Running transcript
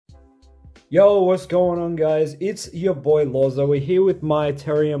Yo, what's going on, guys? It's your boy LOZA. We're here with my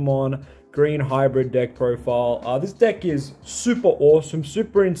Terriermon green hybrid deck profile. This deck is super awesome,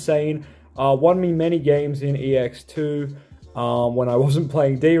 super insane. Won me many games in EX2 when I wasn't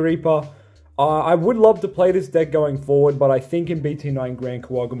playing D-Reaper. I would love to play this deck going forward, but I think in BT9 Grand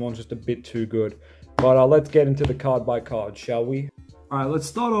Kawagumon's just a bit too good. But let's get into the card by card, shall we? Alright, let's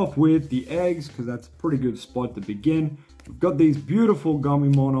start off with the eggs, because that's a pretty good spot to begin. We've got these beautiful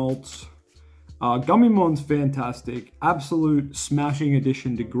Gummymon alts. Gummimon's fantastic, absolute smashing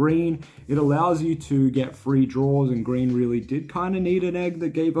addition to green. It allows you to get free draws, and green really did kind of need an egg that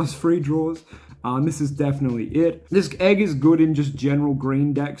gave us free draws. This is definitely it. This egg is good in just general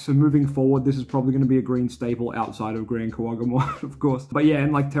green decks, so moving forward, this is probably going to be a green staple outside of Grand Kawagumon, of course. But yeah,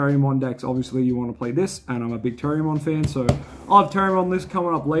 in like Terriermon decks, obviously you want to play this, and I'm a big Terriermon fan, so I'll have Terriermon lists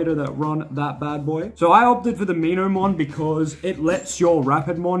coming up later that run that bad boy. So I opted for the Minomon because it lets your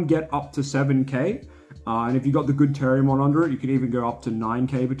Rapidmon get up to 7k. And if you got the good Terriermon under it, you can even go up to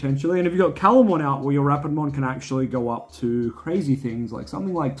 9k potentially. And if you got Calamon out, well, your Rapidmon can actually go up to crazy things, like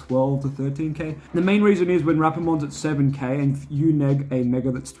something like 12 to 13k. The main reason is when Rapidmon's at 7k and you neg a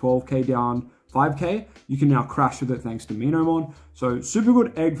Mega that's 12k down 5k, you can now crash with it thanks to Minomon. So super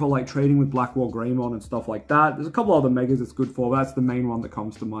good egg for like trading with Blackwall Greymon and stuff like that. There's a couple other Megas it's good for, but that's the main one that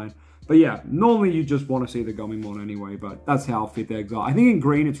comes to mind. But yeah, normally you just want to see the Gummymon anyway, but that's how 5th eggs are. I think in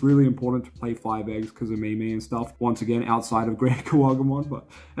green it's really important to play 5 eggs because of Mimi and stuff. Once again, outside of Grand Kawagumon, but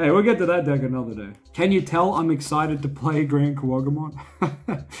hey, we'll get to that deck another day. Can you tell I'm excited to play Grand Kawagumon?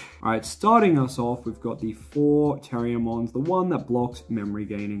 Alright, starting us off, we've got the 4 Terriermons, the one that blocks memory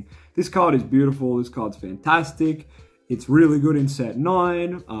gaining. This card is beautiful, this card's fantastic. It's really good in set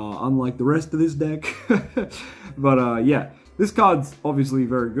 9, unlike the rest of this deck. But yeah. This card's obviously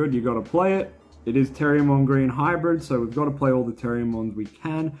very good, you got to play it. It is Terriermon Green Hybrid, so we've got to play all the Terriermons we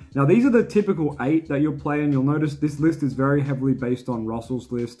can. Now these are the typical 8 that you'll play, and you'll notice this list is very heavily based on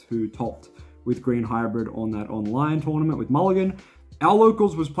Russell's list, who topped with Green Hybrid on that online tournament with Mulligan. Our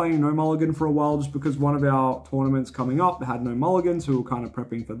locals was playing no Mulligan for a while just because one of our tournaments coming up had no Mulligan, so we were kind of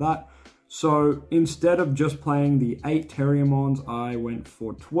prepping for that. So instead of just playing the 8 Terriermons, I went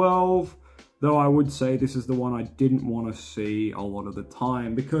for 12. Though I would say this is the one I didn't want to see a lot of the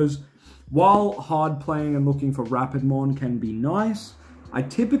time, because while hard playing and looking for Rapidmon can be nice, I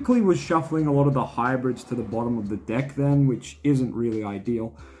typically was shuffling a lot of the hybrids to the bottom of the deck then, which isn't really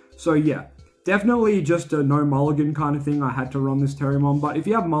ideal. So yeah, definitely just a no mulligan kind of thing. I had to run this Terriermon, but if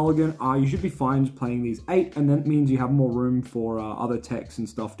you have mulligan, you should be fine playing these 8, and that means you have more room for other techs and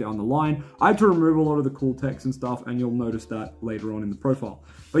stuff down the line. I had to remove a lot of the cool techs and stuff, and you'll notice that later on in the profile.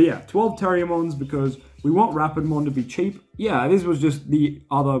 But yeah, 12 Terriermons because we want Rapidmon to be cheap. Yeah, this was just the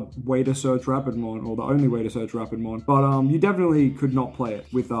other way to search Rapidmon, or the only way to search Rapidmon. But you definitely could not play it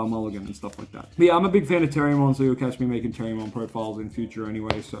with mulligan and stuff like that. But yeah, I'm a big fan of Terriermon, so you'll catch me making Terriermon profiles in future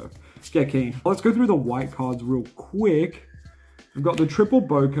anyway, so get keen. Let's go through the white cards real quick. We've got the triple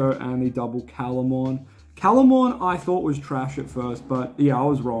Boko and the double Calamon. Calamon I thought was trash at first, but yeah, I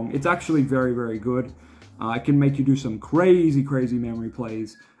was wrong. It's actually very, very good. It can make you do some crazy, crazy memory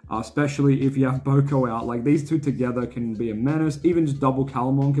plays, especially if you have Boko out. Like, these two together can be a menace. Even just double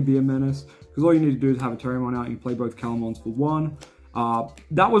Calamon can be a menace, because all you need to do is have a Terriermon out and you play both Calamons for 1.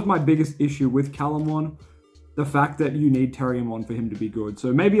 That was my biggest issue with Calamon, the fact that you need Terriermon for him to be good.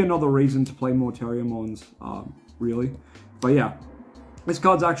 So maybe another reason to play more Terriermons, really. But yeah, this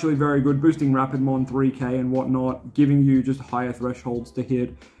card's actually very good, boosting Rapidmon 3k and whatnot, giving you just higher thresholds to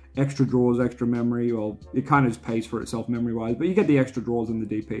hit. Extra draws, extra memory. Well, it kind of just pays for itself memory-wise, but you get the extra draws in the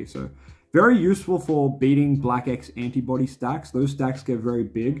DP, so very useful for beating Black X antibody stacks. Those stacks get very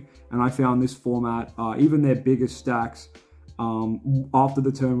big, and I found this format, even their biggest stacks, after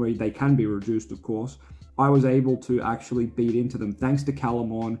the turn where they can be reduced, of course, I was able to actually beat into them thanks to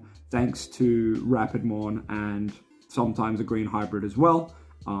Calamon, thanks to Rapidmon, and sometimes a green hybrid as well.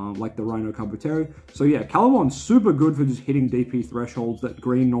 Like the Rhino Cuboteri. So yeah, Calamon's super good for just hitting DP thresholds that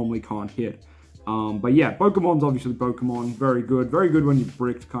green normally can't hit. But yeah, Pokemon's obviously Pokemon, very good when you're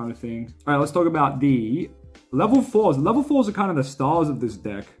bricked kind of thing. Alright, let's talk about the level 4s. Level 4s are kind of the stars of this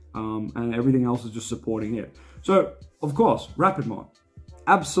deck, and everything else is just supporting it. So, of course, Rapidmon.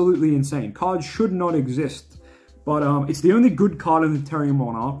 Absolutely insane. Cards should not exist, but it's the only good card in the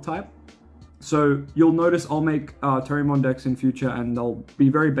Terriermon archetype. So you'll notice I'll make Terriermon decks in future, and they'll be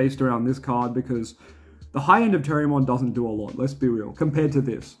very based around this card because the high end of Terriermon doesn't do a lot, let's be real, compared to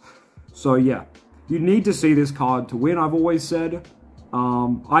this. So yeah, you need to see this card to win, I've always said.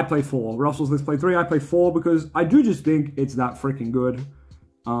 I play 4. Russell's list play 3, I play 4 because I do just think it's that freaking good.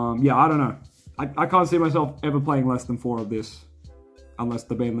 Yeah, I don't know. I can't see myself ever playing less than 4 of this. unless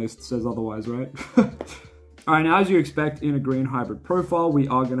the main list says otherwise, right? Alright, now as you expect in a green hybrid profile, we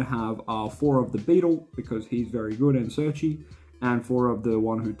are going to have 4 of the Beetle, because he's very good and searchy, and 4 of the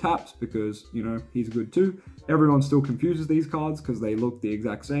one who taps, because, you know, he's good too. Everyone still confuses these cards, because they look the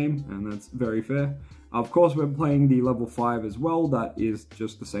exact same, and that's very fair. Of course, we're playing the level 5 as well, that is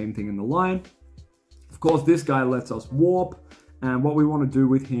just the same thing in the line. Of course, this guy lets us warp, and what we want to do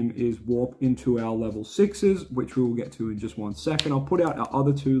with him is warp into our level 6s, which we will get to in just one second. I'll put out our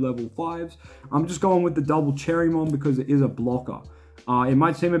other 2 level 5s. I'm just going with the double Terriermon because it is a blocker. It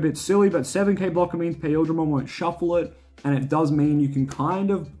might seem a bit silly, but 7k blocker means Terriermon won't shuffle it, and it does mean you can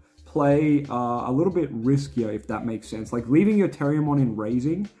kind of play a little bit riskier, if that makes sense. Like, leaving your Terriermon in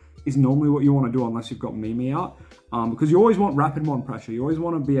raising is normally what you want to do unless you've got Mimi out. Because you always want Rapidmon pressure. You always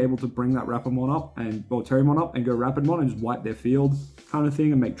want to be able to bring that Rapidmon up, or Terriermon up, and go Rapidmon and just wipe their field kind of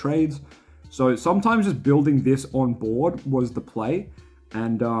thing and make trades. So sometimes just building this on board was the play.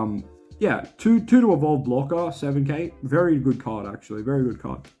 And yeah, 2 to evolve blocker, 7k. Very good card, actually. Very good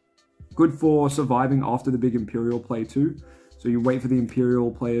card. Good for surviving after the big Imperial play too. So you wait for the Imperial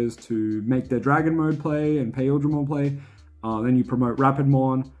players to make their Dragon Mode play and Terriermon play. Then you promote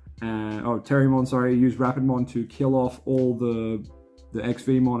Rapidmon. Terriermon, sorry, use Rapidmon to kill off all the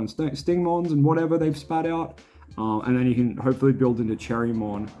XVmon and Stingmons and whatever they've spat out. And then you can hopefully build into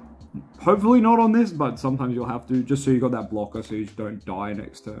Cherrymon. Hopefully not on this, but sometimes you'll have to, just so you got that blocker so you don't die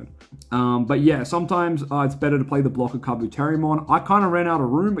next turn. But yeah, sometimes it's better to play the blocker card with Terriermon. I kind of ran out of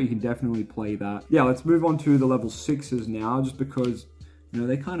room, but you can definitely play that. Yeah, let's move on to the level 6s now, just because, you know,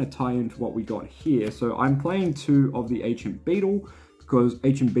 they kind of tie into what we got here. So I'm playing 2 of the Ancient Beetle, because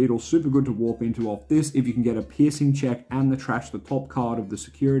Ancient Beetle's super good to warp into off this if you can get a piercing check and the trash the top card of the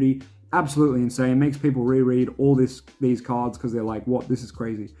security. Absolutely insane. Makes people reread all these cards because they're like, what? This is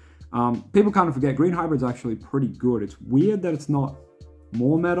crazy. People kind of forget Green Hybrid's actually pretty good. It's weird that it's not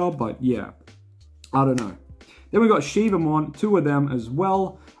more meta, but yeah, I don't know. Then we got Shivamon, 2 of them as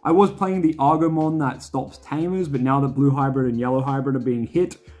well. I was playing the Argomon that stops Tamers, but now that Blue Hybrid and Yellow Hybrid are being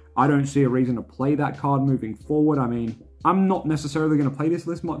hit, I don't see a reason to play that card moving forward. I mean, I'm not necessarily going to play this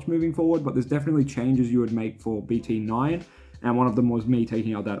list much moving forward, but there's definitely changes you would make for BT9, and one of them was me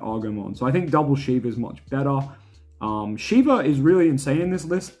taking out that Argomon. So I think double Shiva is much better. Shiva is really insane in this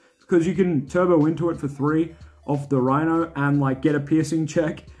list, because you can turbo into it for 3 off the Rhino and like get a piercing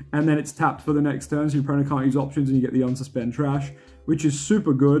check, and then it's tapped for the next turn, so your opponent can't use options and you get the unsuspend trash, which is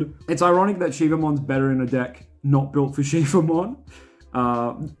super good. It's ironic that Shivamon's better in a deck not built for Shivamon.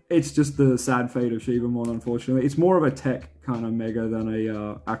 It's just the sad fate of Shivamon, unfortunately. It's more of a tech kind of mega than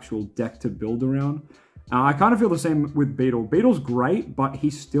a actual deck to build around. I kind of feel the same with Beetle. Beetle's great, but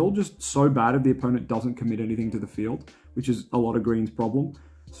he's still just so bad if the opponent doesn't commit anything to the field, which is a lot of Green's problem.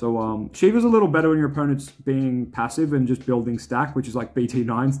 So Shiva's a little better when your opponent's being passive and just building stack, which is like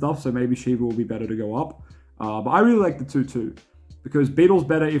BT9 stuff, so maybe Shiva will be better to go up. But I really like the 2-2, because Beetle's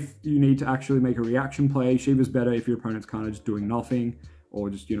better if you need to actually make a reaction play. Shiva's better if your opponent's kind of just doing nothing, or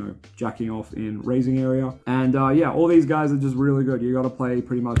just, you know, jacking off in raising area. And yeah, all these guys are just really good. You got to play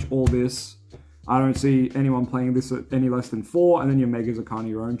pretty much all this. I don't see anyone playing this at any less than 4, and then your Megas are kind of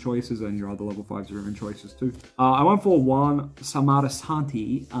your own choices, and your other level 5s are your own choices too. I went for 1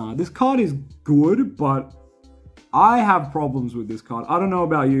 Samarasanti. This card is good, but I have problems with this card. I don't know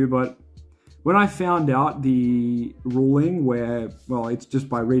about you, but when I found out the ruling where, well, it's just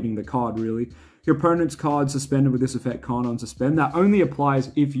by reading the card really, your opponent's card suspended with this effect can't unsuspend. That only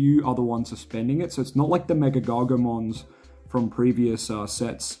applies if you are the one suspending it, so it's not like the Mega Gargomons from previous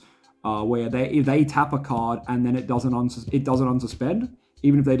sets, where if they tap a card and then it doesn't unsuspend,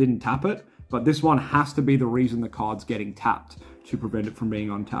 even if they didn't tap it. But this one has to be the reason the card's getting tapped to prevent it from being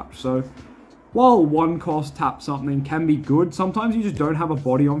untapped. So while 1 cost tap something can be good, sometimes you just don't have a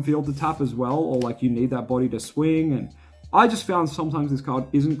body on field to tap as well, or like you need that body to swing. And I just found sometimes this card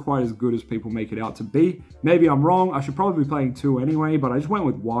isn't quite as good as people make it out to be. Maybe I'm wrong. I should probably be playing 2 anyway, but I just went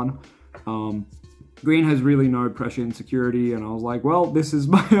with 1. Green has really no pressure and security, and I was like, well, this is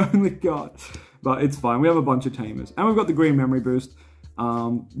my only card. But it's fine. We have a bunch of Tamers. And we've got the Green Memory Boost.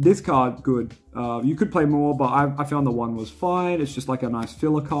 This card, good. You could play more, but I found the 1 was fine. It's just like a nice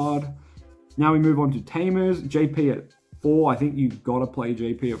filler card. Now we move on to Tamers. JP at 4. I think you've got to play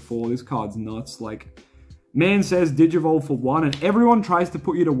JP at 4. This card's nuts. Like, man says Digivolve for 1, and everyone tries to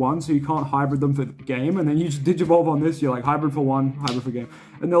put you to 1 so you can't hybrid them for the game, and then you just Digivolve on this, you're like, hybrid for 1, hybrid for game.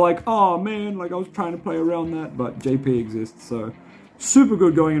 And they're like, oh man, like I was trying to play around that, but JP exists, so super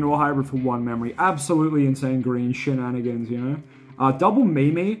good going into a hybrid for 1 memory. Absolutely insane Green shenanigans, you know? Double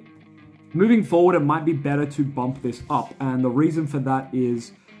Mimi. Moving forward, it might be better to bump this up, and the reason for that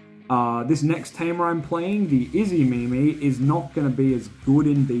is This next tamer I'm playing, the Izzy Mimi, is not going to be as good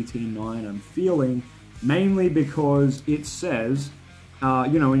in BT9, I'm feeling, mainly because it says,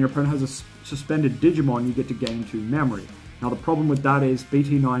 you know, when your opponent has a suspended Digimon, you get to gain 2 memory. Now the problem with that is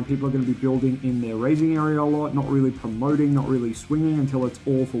BT9, people are going to be building in their raising area a lot, not really promoting, not really swinging until it's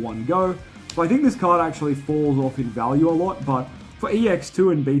all for one go. So I think this card actually falls off in value a lot, but for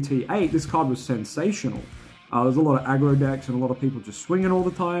EX2 and BT8, this card was sensational. There's a lot of aggro decks and a lot of people just swinging all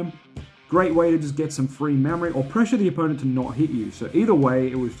the time. Great way to just get some free memory or pressure the opponent to not hit you. So either way,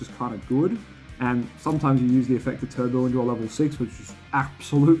 it was just kind of good. And sometimes you use the effect of Turbo into a level 6, which is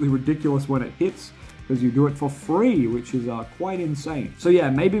absolutely ridiculous when it hits, because you do it for free, which is quite insane. So yeah,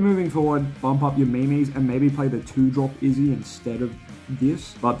 maybe moving forward, bump up your Mimis and maybe play the 2-drop Izzy instead of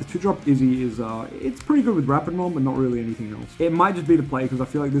this. But the 2-drop Izzy is, it's pretty good with Rapidmon, but not really anything else. It might just be the play, because I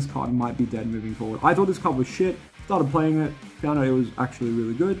feel like this card might be dead moving forward. I thought this card was shit, started playing it, found out it was actually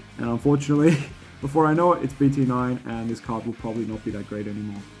really good, and unfortunately, before I know it, it's BT9, and this card will probably not be that great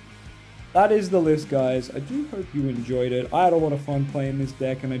anymore. That is the list, guys. I do hope you enjoyed it. I had a lot of fun playing this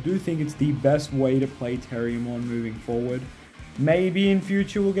deck, and I do think it's the best way to play Terriermon moving forward. Maybe in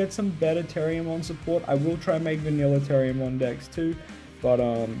future we'll get some better Terriermon support. I will try and make vanilla Terriermon decks too. But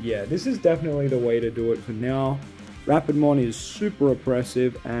yeah, this is definitely the way to do it for now. Rapidmon is super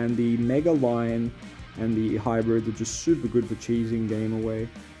oppressive, and the Mega Lion and the hybrids are just super good for cheesing game away.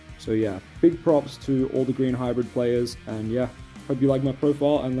 So yeah, big props to all the green hybrid players, and yeah, hope you like my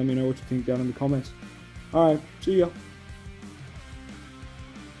profile, and let me know what you think down in the comments. Alright, see ya.